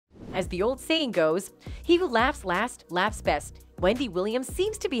As the old saying goes, he who laughs last laughs best. Wendy Williams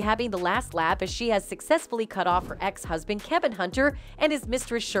seems to be having the last laugh as she has successfully cut off her ex-husband Kevin Hunter and his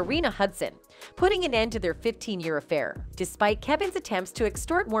mistress Sharina Hudson, putting an end to their 15-year affair. Despite Kevin's attempts to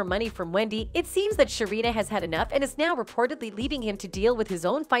extort more money from Wendy, it seems that Sharina has had enough and is now reportedly leaving him to deal with his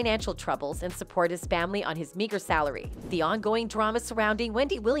own financial troubles and support his family on his meager salary. The ongoing drama surrounding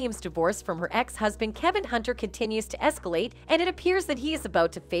Wendy Williams' divorce from her ex-husband Kevin Hunter continues to escalate, and it appears that he is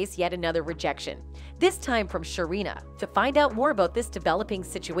about to face yet another rejection, this time from Sharina. To find out more about this developing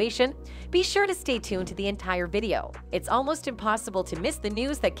situation, be sure to stay tuned to the entire video. It's almost impossible to miss the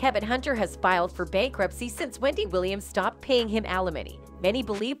news that Kevin Hunter has filed for bankruptcy since Wendy Williams stopped paying him alimony. Many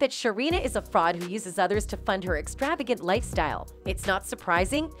believe that Sharina is a fraud who uses others to fund her extravagant lifestyle. It's not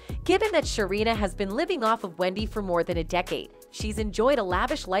surprising, given that Sharina has been living off of Wendy for more than a decade. She's enjoyed a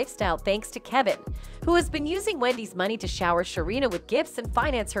lavish lifestyle thanks to Kevin, who has been using Wendy's money to shower Sharina with gifts and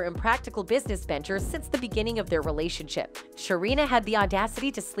finance her impractical business ventures since the beginning of their relationship. Sharina had the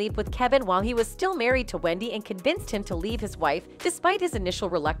audacity to sleep with Kevin while he was still married to Wendy and convinced him to leave his wife despite his initial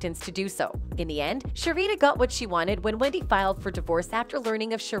reluctance to do so. In the end, Sharina got what she wanted when Wendy filed for divorce after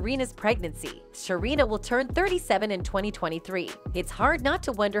learning of Sharina's pregnancy. Sharina will turn 37 in 2023. It's hard not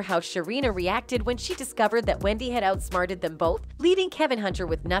to wonder how Sharina reacted when she discovered that Wendy had outsmarted them both, leaving Kevin Hunter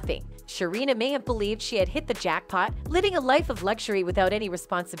with nothing. Sharina may have believed she had hit the jackpot, living a life of luxury without any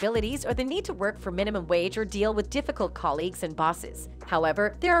responsibilities or the need to work for minimum wage or deal with difficult colleagues and bosses.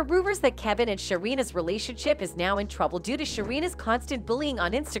 However, there are rumors that Kevin and Sharina's relationship is now in trouble due to Sharina's constant bullying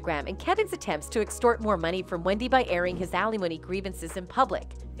on Instagram and Kevin's attempts to extort more money from Wendy by airing his alimony grievances in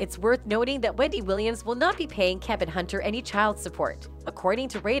public. It's worth noting that Wendy Williams will not be paying Kevin Hunter any child support. According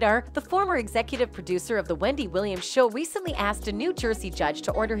to Radar, the former executive producer of The Wendy Williams Show recently asked a New Jersey judge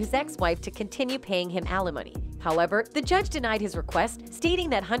to order his ex-wife to continue paying him alimony. However, the judge denied his request,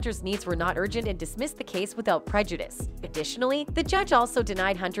 stating that Hunter's needs were not urgent and dismissed the case without prejudice. Additionally, the judge also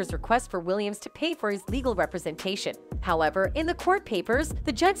denied Hunter's request for Williams to pay for his legal representation. However, in the court papers,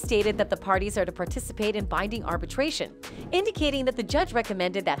 the judge stated that the parties are to participate in binding arbitration, indicating that the judge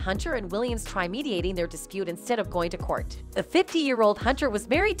recommended that Hunter and Williams try mediating their dispute instead of going to court. The 50-year-old Hunter was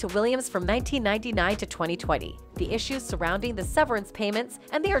married to Williams from 1999 to 2020. The issues surrounding the severance payments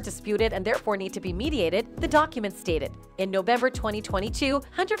and they are disputed and therefore need to be mediated, the document stated. In November 2022,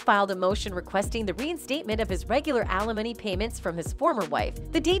 Hunter filed a motion requesting the reinstatement of his regular alimony payments from his former wife,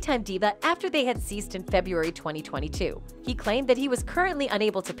 the daytime diva, after they had ceased in February 2022. He claimed that he was currently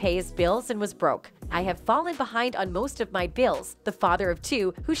unable to pay his bills and was broke. "I have fallen behind on most of my bills," the father of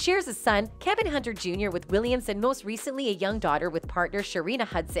two, who shares a son, Kevin Hunter Jr., with Williams and most recently a young daughter with partner Sharina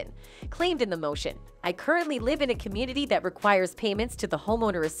Hudson, claimed in the motion. "I currently live in a community that requires payments to the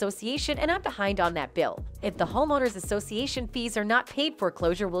homeowner association and I'm behind on that bill. If the homeowners association fees are not paid,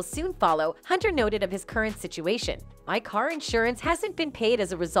 foreclosure will soon follow," Hunter noted of his current situation. "My car insurance hasn't been paid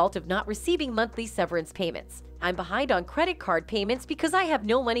as a result of not receiving monthly severance payments. I'm behind on credit card payments because I have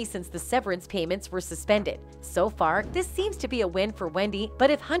no money since the severance payments were suspended." So far, this seems to be a win for Wendy, but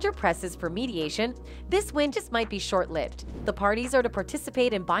if Hunter presses for mediation, this win just might be short-lived. The parties are to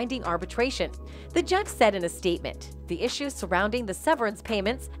participate in binding arbitration, the judge said in a statement. "The issues surrounding the severance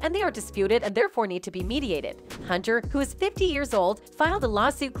payments and they are disputed and therefore need to be mediated." Hunter, who is 50 years old, filed a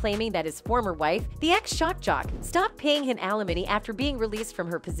lawsuit claiming that his former wife, the ex-shock jock, stopped paying him alimony after being released from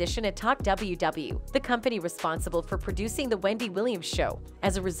her position at Talk WW, the company responsible for producing The Wendy Williams Show.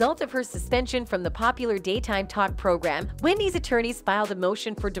 As a result of her suspension from the popular daytime talk program, Wendy's attorneys filed a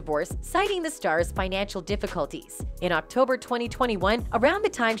motion for divorce, citing the star's financial difficulties. In October 2021, around the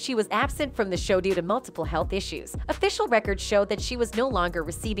time she was absent from the show due to multiple health issues, official records showed that she was no longer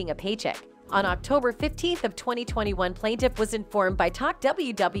receiving a paycheck. On October 15th of 2021, plaintiff was informed by Talk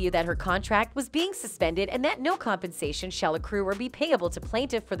WW that her contract was being suspended and that no compensation shall accrue or be payable to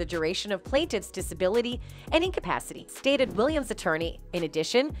plaintiff for the duration of plaintiff's disability and incapacity, stated Williams' attorney. In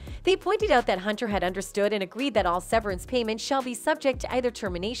addition, they pointed out that Hunter had understood and agreed that all severance payments shall be subject to either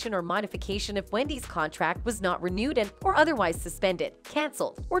termination or modification if Wendy's contract was not renewed or otherwise suspended,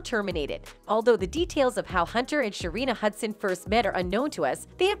 canceled, or terminated. Although the details of how Hunter and Sharina Hudson first met are unknown to us,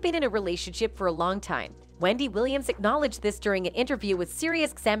 they have been in a relationship for a long time. Wendy Williams acknowledged this during an interview with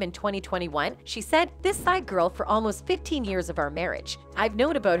SiriusXM in 2021. She said, "This side girl for almost 15 years of our marriage. I've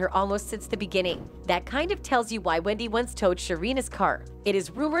known about her almost since the beginning." That kind of tells you why Wendy once towed Sharina's car. It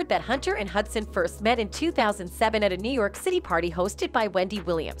is rumored that Hunter and Hudson first met in 2007 at a New York City party hosted by Wendy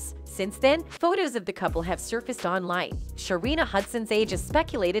Williams. Since then, photos of the couple have surfaced online. Sharina Hudson's age is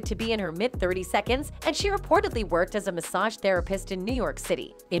speculated to be in her mid-32s, and she reportedly worked as a massage therapist in New York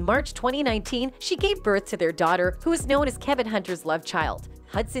City. In March 2019, she gave birth to their daughter, who is known as Kevin Hunter's love child.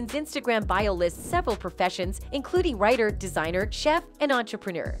 Hudson's Instagram bio lists several professions, including writer, designer, chef, and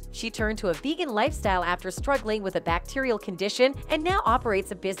entrepreneur. She turned to a vegan lifestyle after struggling with a bacterial condition and now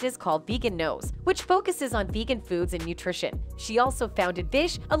operates a business called Vegan Nose, which focuses on vegan foods and nutrition. She also founded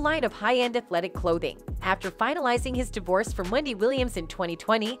Vish, a line of high-end athletic clothing. After finalizing his divorce from Wendy Williams in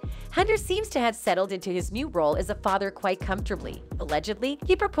 2020, Hunter seems to have settled into his new role as a father quite comfortably. Allegedly,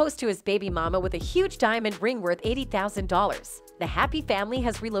 he proposed to his baby mama with a huge diamond ring worth $80,000. The happy family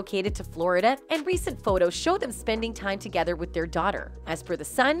has relocated to Florida, and recent photos show them spending time together with their daughter. As per The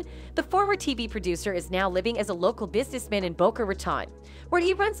Sun, the former TV producer is now living as a local businessman in Boca Raton, where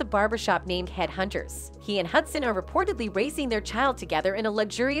he runs a barbershop named Headhunters. He and Hudson are reportedly raising their child together in a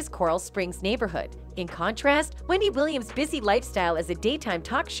luxurious Coral Springs neighborhood. In contrast, Wendy Williams' busy lifestyle as a daytime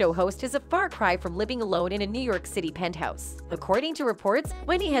talk show host is a far cry from living alone in a New York City penthouse. According to reports,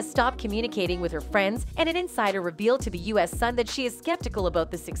 Wendy has stopped communicating with her friends, and an insider revealed to the U.S. Sun that she is skeptical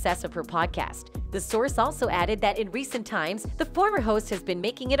about the success of her podcast. The source also added that in recent times, the former host has been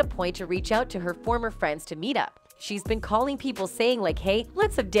making it a point to reach out to her former friends to meet up. She's been calling people saying like, hey,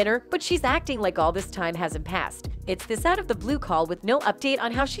 let's have dinner, but she's acting like all this time hasn't passed. It's this out of the blue call with no update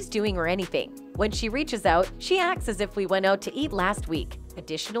on how she's doing or anything. When she reaches out, she acts as if we went out to eat last week.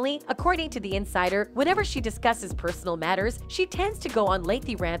 Additionally, according to the insider, whenever she discusses personal matters, she tends to go on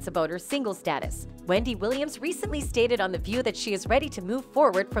lengthy rants about her single status. Wendy Williams recently stated on The View that she is ready to move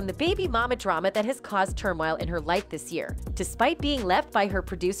forward from the baby mama drama that has caused turmoil in her life this year. Despite being left by her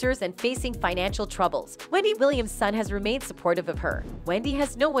producers and facing financial troubles, Wendy Williams' son has remained supportive of her. Wendy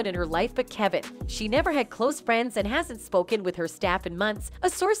has no one in her life but Kevin. She never had close friends and hasn't spoken with her staff in months, a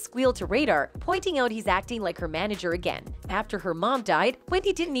source squealed to Radar, pointing out he's acting like her manager again. After her mom died,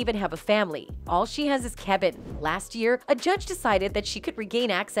 Wendy didn't even have a family. All she has is Kevin. Last year, a judge decided that she could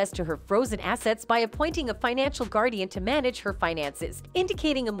regain access to her frozen assets by appointing a financial guardian to manage her finances,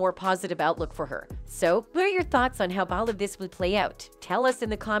 indicating a more positive outlook for her. So, what are your thoughts on how all of this would play out? Tell us in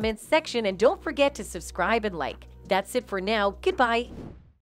the comments section, and don't forget to subscribe and like. That's it for now. Goodbye.